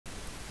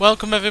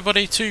Welcome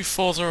everybody to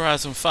Forza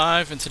Horizon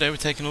 5, and today we're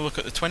taking a look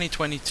at the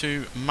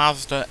 2022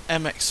 Mazda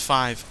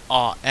MX-5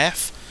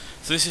 RF.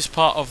 So this is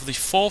part of the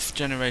 4th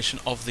generation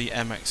of the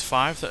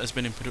MX-5 that has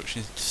been in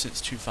production since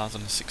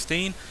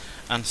 2016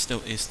 and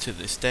still is to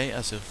this day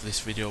as of this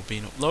video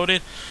being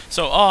uploaded.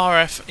 So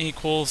RF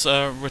equals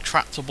a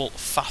retractable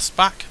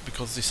fastback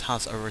because this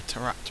has a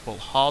retractable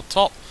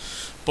hardtop,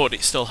 but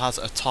it still has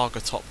a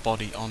targa top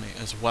body on it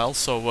as well.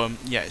 So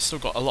yeah, it's still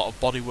got a lot of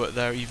bodywork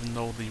there, even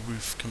though the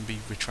roof can be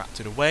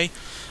retracted away.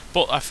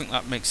 But I think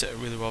that makes it a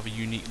really rather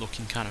unique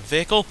looking kind of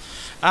vehicle.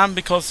 And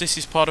because this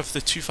is part of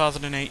the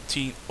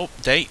 2018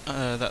 update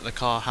that the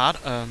car had,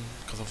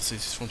 because obviously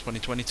this is from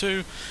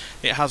 2022,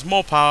 it has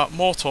more power,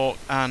 more torque,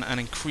 and an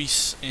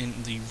increase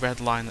in the red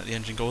line that the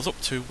engine goes up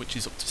to, which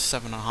is up to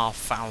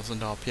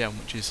 7,500 RPM,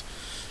 which is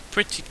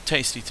pretty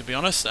tasty, to be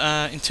honest.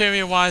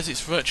 Interior wise,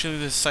 it's virtually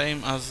the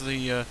same as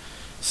the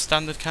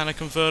standard kind of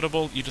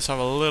convertible. You just have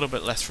a little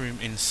bit less room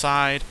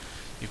inside.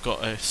 You've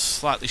got a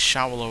slightly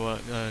shallower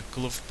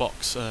glove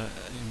box in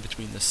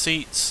between the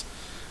seats,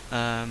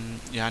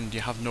 yeah, and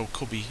you have no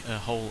cubby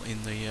hole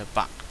in the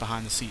back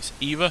behind the seats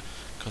either,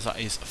 because that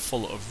is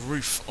full of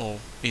roof, or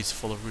is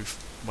full of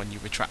roof when you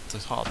retract the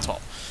hard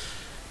top.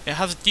 It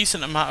has a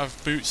decent amount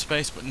of boot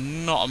space, but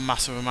not a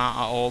massive amount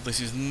at all. This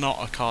is not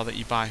a car that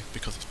you buy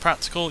because it's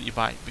practical. You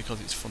buy it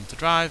because it's fun to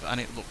drive and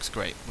it looks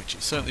great, which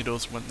it certainly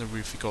does when the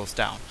roof goes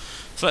down.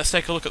 So let's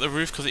take a look at the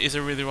roof, because it is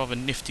a really rather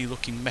nifty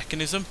looking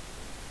mechanism.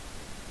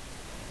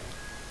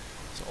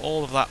 So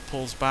all of that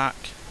pulls back,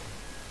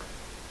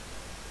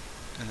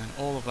 and then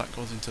all of that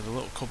goes into the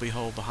little cubby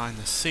hole behind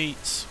the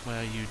seats,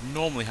 where you'd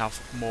normally have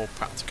more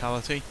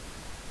practicality.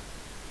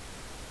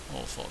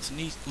 All fits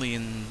neatly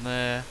in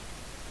there.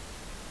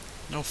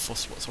 No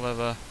fuss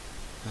whatsoever,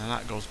 and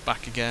that goes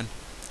back again,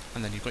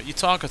 and then you've got your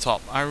targa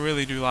top. I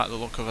really do like the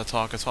look of a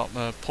targa top.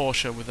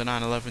 Porsche with the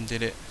 911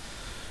 did it,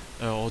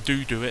 or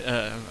do it.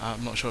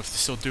 I'm not sure if they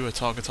still do a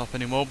targa top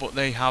anymore, but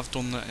they have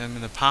done that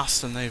in the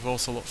past, and they've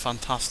also looked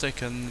fantastic.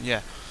 And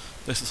yeah,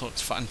 this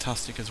looks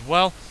fantastic as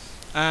well.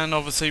 And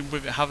obviously,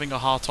 with it having a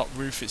hardtop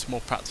roof, it's more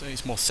practical.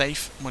 It's more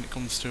safe when it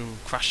comes to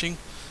crashing,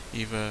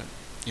 either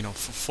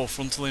for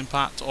frontal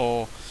impact,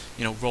 or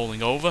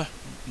rolling over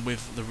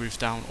with the roof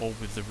down or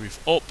with the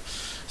roof up.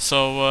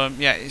 So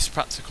yeah, it's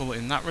practical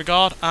in that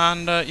regard.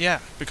 And yeah,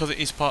 because it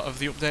is part of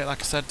the update, like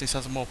I said, this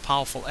has a more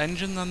powerful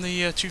engine than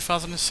the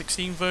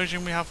 2016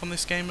 version we have on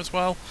this game as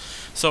well.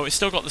 So it's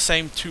still got the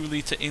same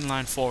 2-litre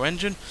inline-4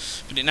 engine,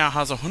 but it now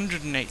has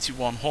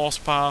 181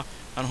 horsepower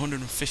and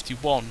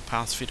 151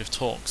 pounds-feet of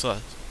torque.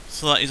 So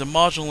that is a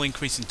marginal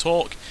increase in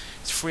torque.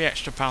 It's 3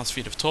 extra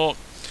pounds-feet of torque.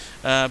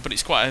 But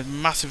it's quite a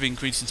massive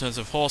increase in terms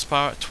of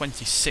horsepower,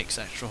 26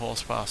 extra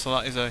horsepower, so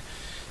that is a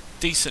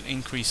decent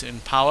increase in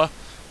power.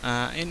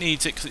 It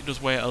needs it because it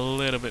does weigh a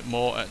little bit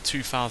more at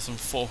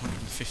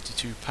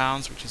 2,452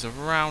 pounds, which is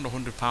around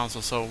 100 pounds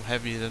or so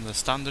heavier than the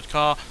standard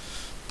car,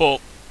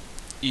 but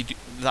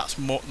that's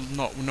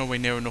nowhere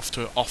near enough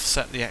to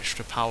offset the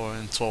extra power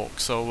and torque.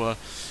 So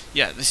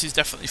yeah, this is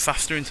definitely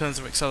faster in terms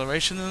of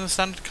acceleration than the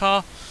standard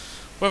car.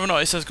 Whether or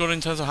not it's as good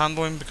in terms of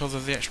handling because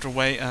of the extra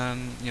weight,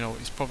 and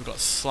it's probably got a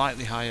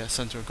slightly higher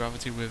centre of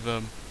gravity with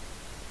a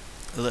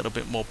little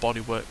bit more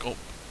bodywork up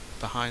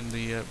behind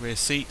the rear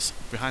seats,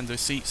 behind the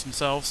seats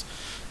themselves,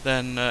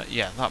 then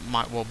yeah, that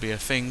might well be a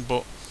thing.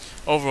 But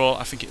overall,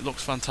 I think it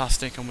looks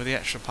fantastic, and with the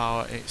extra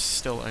power, it's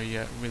still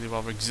a really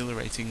rather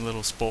exhilarating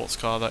little sports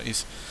car that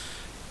is,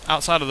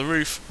 outside of the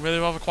roof, really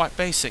rather quite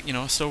basic.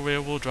 Still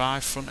rear-wheel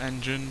drive, front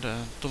engine,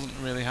 doesn't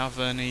really have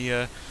any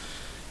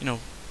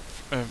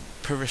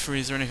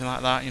peripheries or anything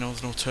like that.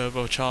 There's no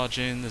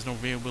turbocharging, there's no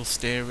rear wheel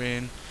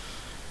steering.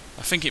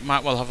 I think it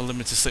might well have a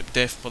limited slip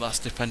diff, but that's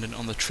dependent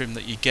on the trim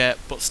that you get.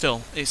 But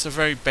still, it's a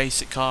very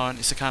basic car, and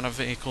it's the kind of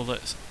vehicle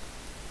that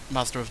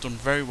Mazda have done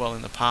very well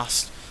in the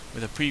past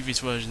with the previous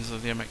versions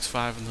of the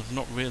MX-5, and have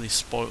not really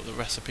spoilt the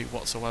recipe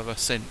whatsoever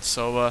since.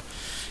 So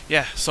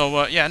yeah,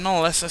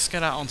 nonetheless, let's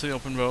get out onto the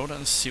open road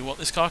and see what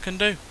this car can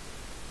do.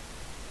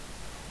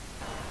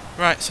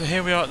 Right, so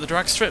here we are at the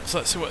drag strip, so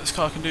let's see what this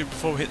car can do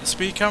before we hit the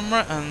speed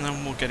camera, and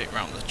then we'll get it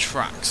round the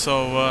track.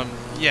 So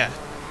yeah,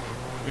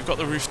 we've got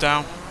the roof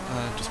down,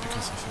 just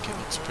because I think it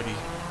looks pretty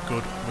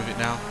good with it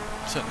down.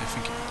 Certainly I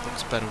think it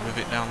looks better with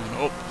it down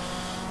than up,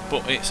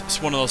 but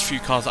it's one of those few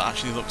cars that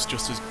actually looks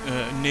just as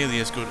nearly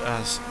as good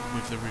as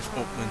with the roof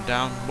up than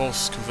down.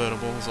 Most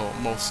convertibles, or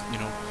most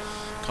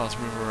cars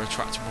with a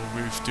retractable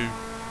roof, do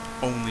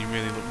only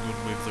really look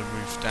good with the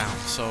roof down.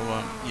 So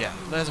yeah,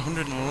 there's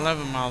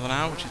 111 miles an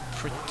hour, which is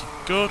pretty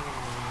good.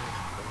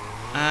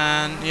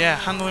 And yeah,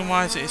 handling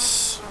wise,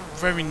 it's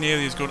very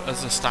nearly as good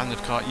as the standard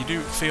car. You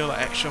do feel that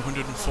extra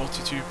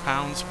 142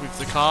 pounds with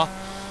the car,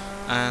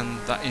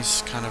 and that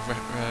is kind of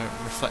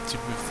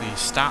reflected with the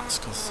stats,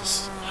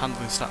 because the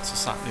handling stats are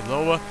slightly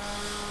lower.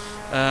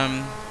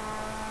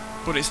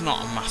 But it's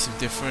not a massive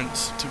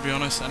difference, to be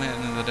honest. And at the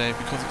end of the day,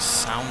 because it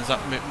sounds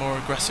that bit more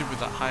aggressive with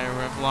that higher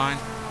rev line,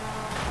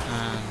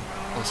 and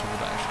also with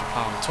that extra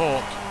power and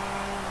torque,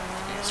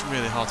 it's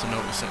really hard to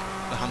notice that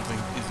the handling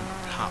isn't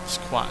perhaps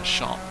quite as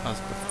sharp as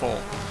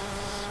before.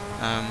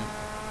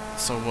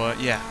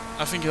 Yeah,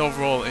 I think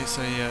overall it's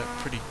a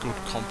pretty good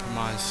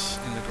compromise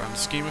in the grand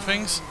scheme of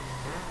things.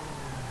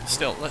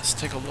 Still, let's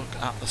take a look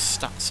at the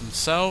stats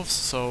themselves.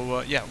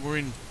 So yeah, we're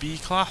in B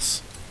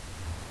class,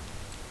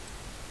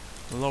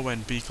 low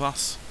end B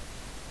class.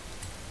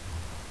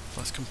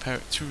 Let's compare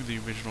it to the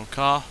original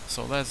car.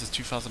 So there's the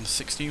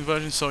 2016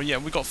 version. So yeah,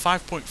 we got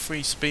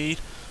 5.3 speed,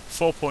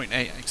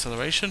 4.8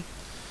 acceleration.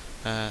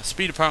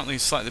 Speed apparently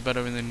is slightly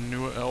better in the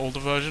newer, older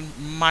version.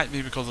 Might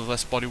be because of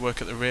less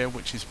bodywork at the rear,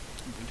 which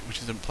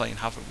isn't playing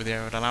havoc with the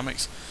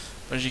aerodynamics.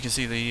 But as you can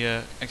see,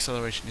 the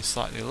acceleration is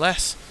slightly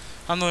less.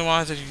 Handling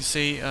wise, as you can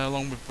see,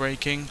 along with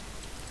braking,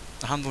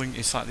 the handling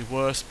is slightly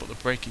worse, but the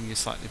braking is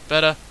slightly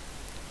better.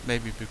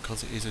 Maybe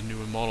because it is a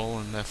newer model,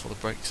 and therefore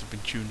the brakes have been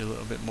tuned a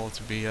little bit more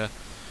to be a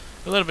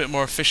little bit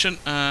more efficient.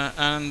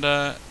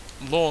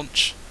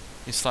 Launch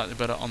is slightly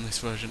better on this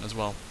version as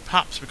well.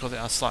 Perhaps because it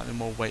has slightly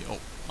more weight up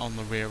on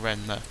the rear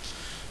end there.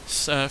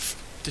 So,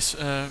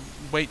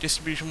 weight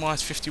distribution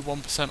wise,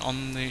 51%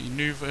 on the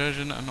new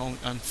version and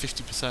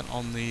 50%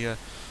 on the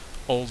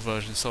old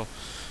version. So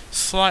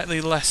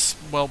slightly less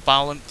well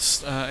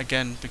balanced,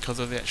 again because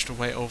of the extra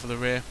weight over the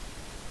rear.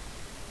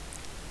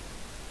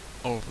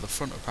 Over the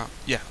front apparently.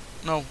 Yeah,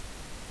 no.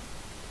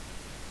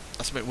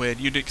 That's a bit weird.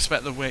 You'd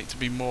expect the weight to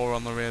be more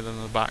on the rear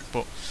than the back,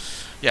 but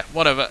yeah,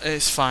 whatever.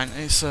 It's fine.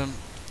 It's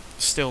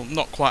still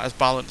not quite as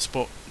balanced,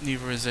 but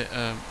neither is it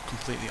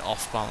completely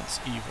off balance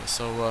either.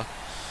 So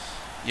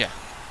yeah,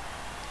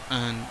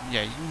 and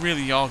yeah, you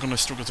really are going to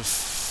struggle to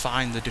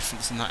find the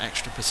difference in that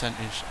extra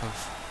percentage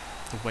of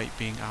the weight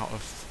being out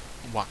of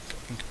whack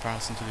in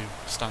comparison to the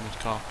standard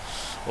car,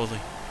 or the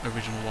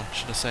original one,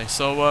 should I say.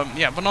 So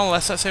yeah, but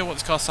nonetheless, let's hear what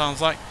this car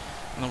sounds like,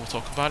 and then we'll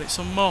talk about it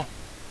some more.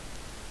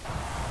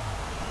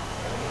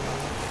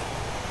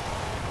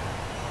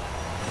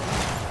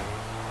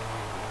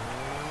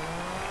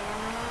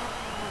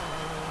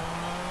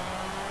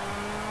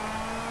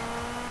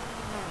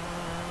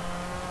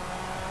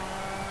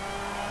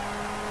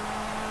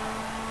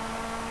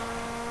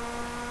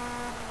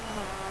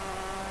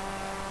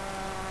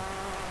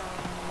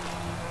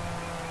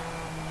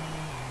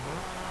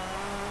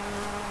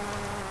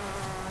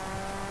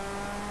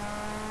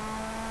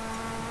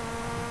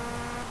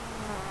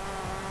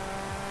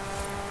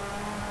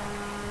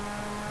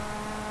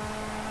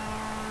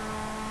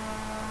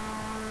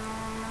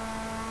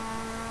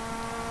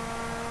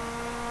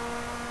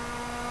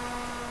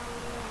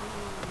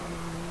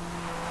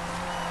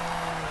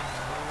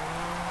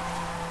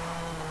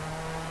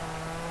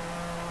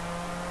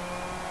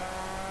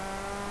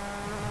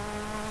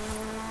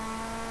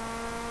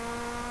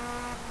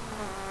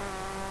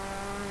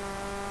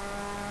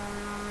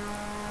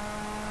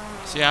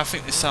 So yeah, I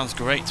think this sounds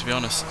great, to be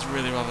honest. It's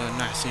really rather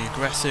nicely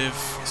aggressive.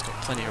 It's got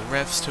plenty of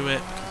revs to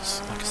it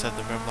because, like I said,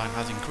 the rev line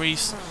has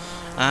increased.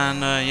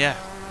 And yeah,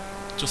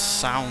 it just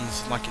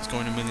sounds like it's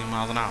going a million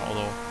miles an hour,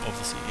 although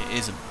obviously it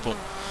isn't. But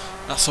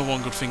that's the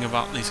one good thing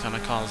about these kind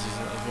of cars, is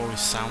that they've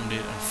always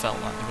sounded and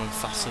felt like they're going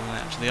faster than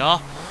they actually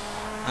are.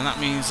 And that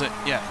means that,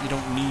 yeah, you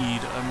don't need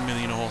a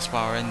 1,000,000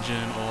 horsepower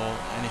engine or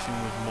anything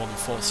with more than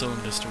 4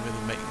 cylinders to really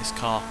make this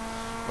car,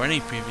 or any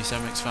previous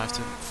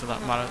MX-5 for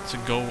that matter, to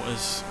go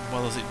as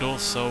well as it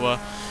does. So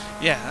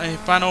yeah,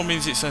 by no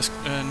means it's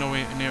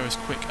nowhere near as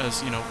quick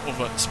as, you know,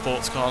 other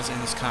sports cars in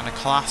this kind of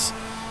class.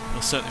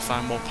 You'll certainly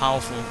find more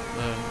powerful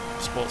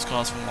sports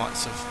cars from the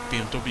likes of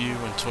BMW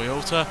and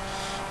Toyota,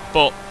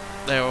 but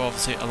they are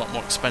obviously a lot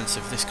more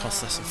expensive. This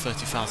costs less than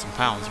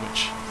 £30,000,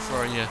 which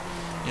for a you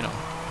know,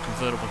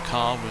 convertible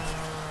car with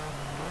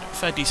a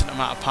fair decent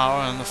amount of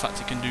power, and the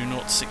fact it can do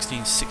 0 to 60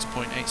 in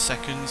 6.8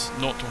 seconds,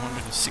 0 to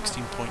 100 in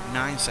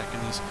 16.9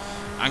 seconds,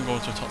 and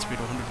going to a top speed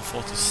of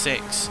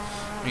 146,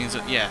 means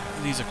that, yeah,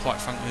 these are quite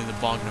frankly the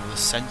bargain of the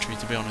century,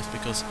 to be honest,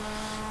 because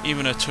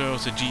even a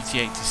Toyota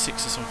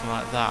GT86 or something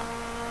like that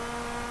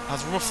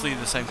has roughly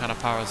the same kind of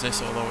power as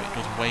this, although it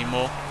does way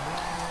more.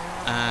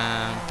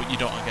 But you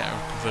don't get a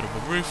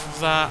convertible roof with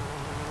that.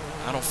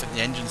 I don't think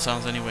the engine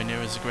sounds anywhere near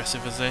as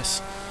aggressive as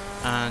this.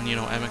 And, you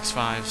know,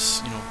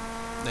 MX-5s, you know,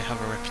 they have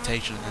a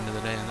reputation at the end of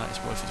the day, and that is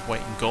worth its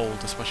weight in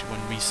gold, especially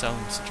when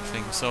reselling such a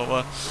thing.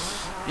 So,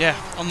 yeah,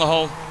 on the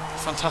whole,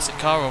 fantastic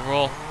car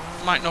overall.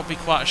 Might not be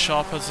quite as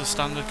sharp as the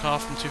standard car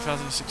from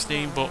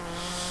 2016, but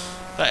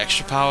that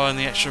extra power and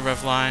the extra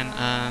rev line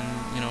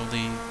and, you know,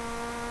 the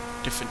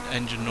different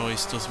engine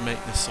noise does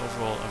make this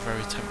overall a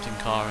very tempting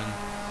car, and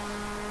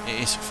it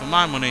is, for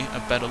my money, a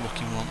better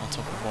looking one on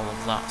top of all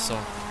of that. So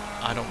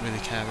I don't really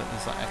care that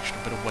there's that extra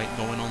bit of weight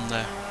going on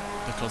there,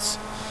 because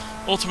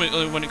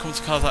ultimately when it comes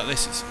to cars like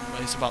this,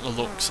 it's about the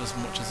looks as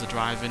much as the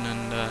driving,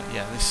 and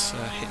yeah, this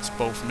hits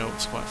both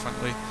notes, quite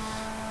frankly,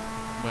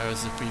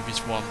 whereas the previous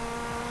one,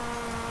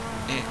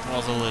 it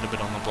was a little bit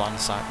on the bland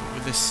side. But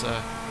with this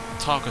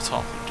Targa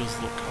top, it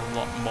does look a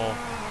lot more,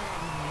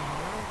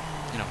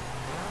 you know,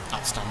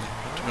 outstanding,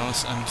 to be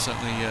honest, and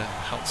certainly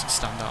helps it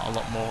stand out a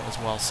lot more as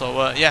well.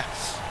 So yeah,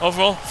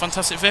 overall,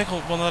 fantastic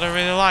vehicle, one that I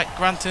really like.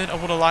 Granted, I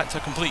would have liked a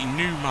completely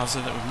new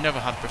Mazda that we've never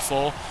had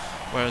before,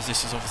 whereas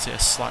this is obviously a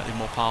slightly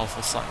more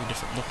powerful, slightly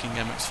different looking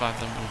MX-5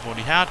 than we've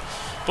already had.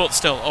 But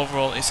still,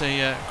 overall, it's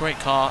a great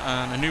car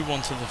and a new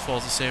one to the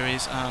Forza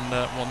series, and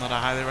one that I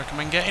highly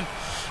recommend getting.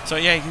 So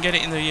yeah, you can get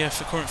it in the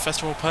current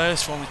festival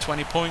purse for only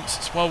 20 points.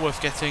 It's well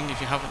worth getting if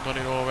you haven't got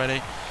it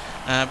already.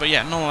 But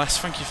yeah, nonetheless,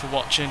 thank you for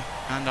watching,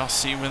 and I'll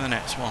see you in the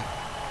next one.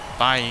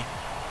 Bye.